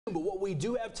But what we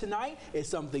do have tonight is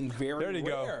something very rare. There you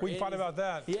go. We can find about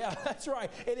that. Yeah, that's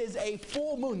right. It is a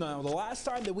full moon. Now, the last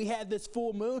time that we had this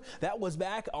full moon, that was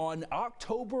back on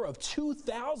October of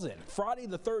 2000. Friday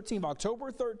the 13th,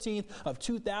 October 13th of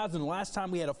 2000. Last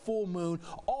time we had a full moon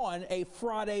on a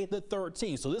Friday the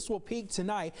 13th. So this will peak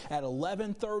tonight at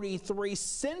 11:33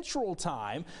 Central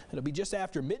Time. It'll be just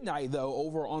after midnight, though,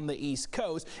 over on the East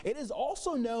Coast. It is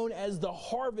also known as the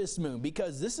harvest moon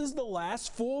because this is the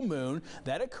last full moon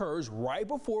that occurs right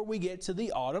before we get to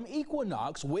the autumn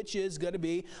equinox, which is going to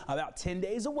be about 10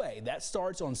 days away. That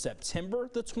starts on September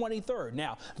the 23rd.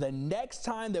 Now, the next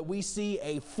time that we see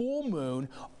a full moon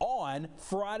on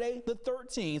Friday the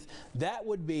 13th, that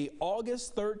would be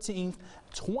August 13th,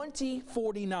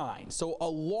 2049. So a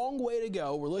long way to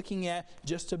go. We're looking at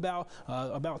just about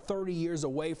 30 years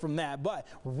away from that, but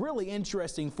really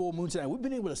interesting full moon tonight. We've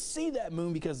been able to see that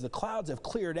moon because the clouds have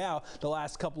cleared out the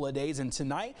last couple of days, and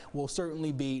tonight will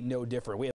certainly be no different.